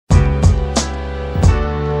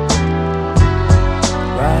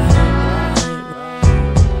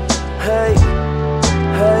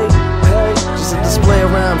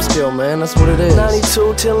skill, man. That's what it is.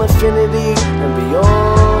 92 till infinity and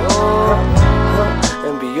beyond,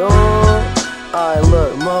 and beyond. Alright,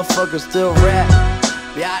 look, motherfuckers still rap.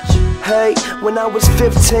 Biatch. Hey, when I was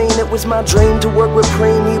 15, it was my dream to work with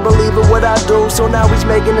Preem. He believed in what I do, so now he's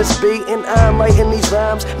making this beat, and I'm writing these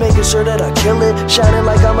rhymes, making sure that I kill it, shining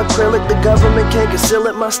like I'm acrylic. The government can't conceal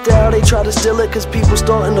it. My style, they try to steal it, cause people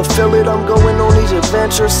starting to feel it. I'm going on these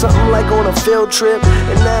adventures, something like on a field trip,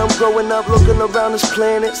 and now I'm growing up, looking around this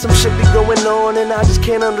planet. Some shit be going on, and I just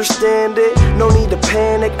can't understand it. No need to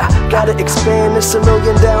panic, I gotta expand this. 1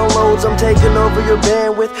 million downloads, I'm taking over your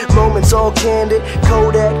bandwidth. Moments all candid,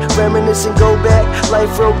 Kodak, reminisce and go back.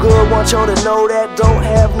 Life real good, want y'all to know that. Don't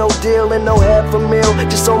have no deal and no half a meal,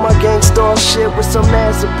 just on my gangstar shit with some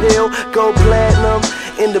mass appeal. Go platinum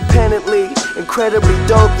independently, incredibly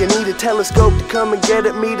dope. You need a telescope to come and get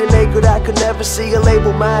at me. The naked I could never see and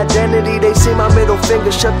label my identity. They see my middle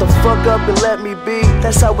finger, shut the fuck up and let me be.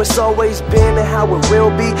 That's how it's always been and how it will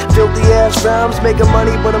be. Filthy ass rhymes, making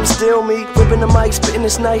money but I'm still me. Whipping the mic, spitting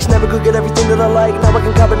it's nice. Never could get everything that I like. Now I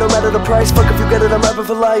can cop it no matter the price. Fuck if you get it, I'm rapping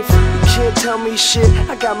for life. You can't tell me shit,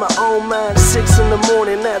 I got my own mind. 6 in the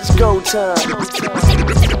morning, that's go time.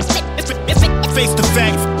 Face the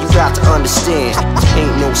facts. You got to understand,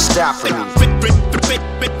 ain't no stopping me.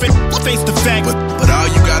 Face the facts. But all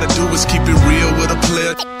you gotta do is keep it real with a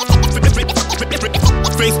player.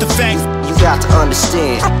 Face the facts. You got to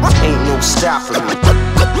understand, ain't no stopping me.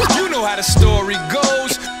 You know how the story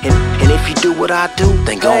goes. And if you do what I do,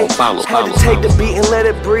 then go and follow. Had to take the beat and let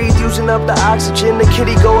it breathe, using up the oxygen. The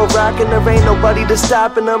kitty go a rockin', there ain't nobody to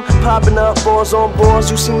stopping them. Popping up, balls on balls,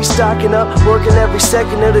 you see me stocking up. Working every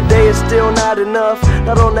second of the day, it's still not enough.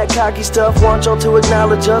 Not on that cocky stuff, want y'all to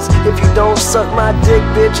acknowledge us. If you don't suck my dick,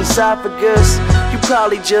 bitch, esophagus. You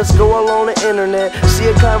probably just go all on the internet, see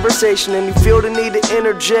a conversation and you feel the need to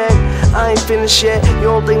interject. I ain't finished yet, you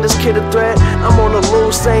don't think this kid a threat? I'm on the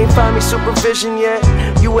loose, ain't find me supervision yet.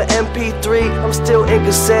 You a MP3, I'm still in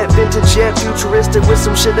cassette. Vintage yet, futuristic with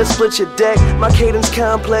some shit that split your deck. My cadence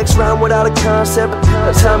complex, rhyme without a concept.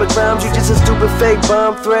 Atomic rhymes, you just a stupid fake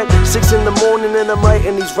bomb threat. 6 in the morning and I'm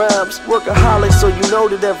writing these rhymes. Workaholic, so you know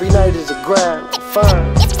that every night is a grind.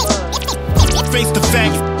 Fine. Face the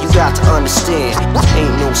facts. You got to understand,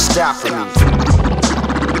 ain't no stopping me.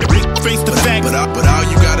 Face the facts. But all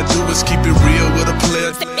you gotta do is keep it real with a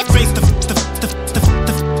player. Face the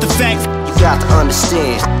facts. You got to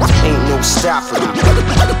understand, ain't no stopping me.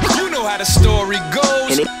 You know how the story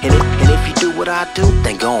goes. And if you do what I do,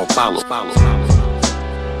 then go and follow.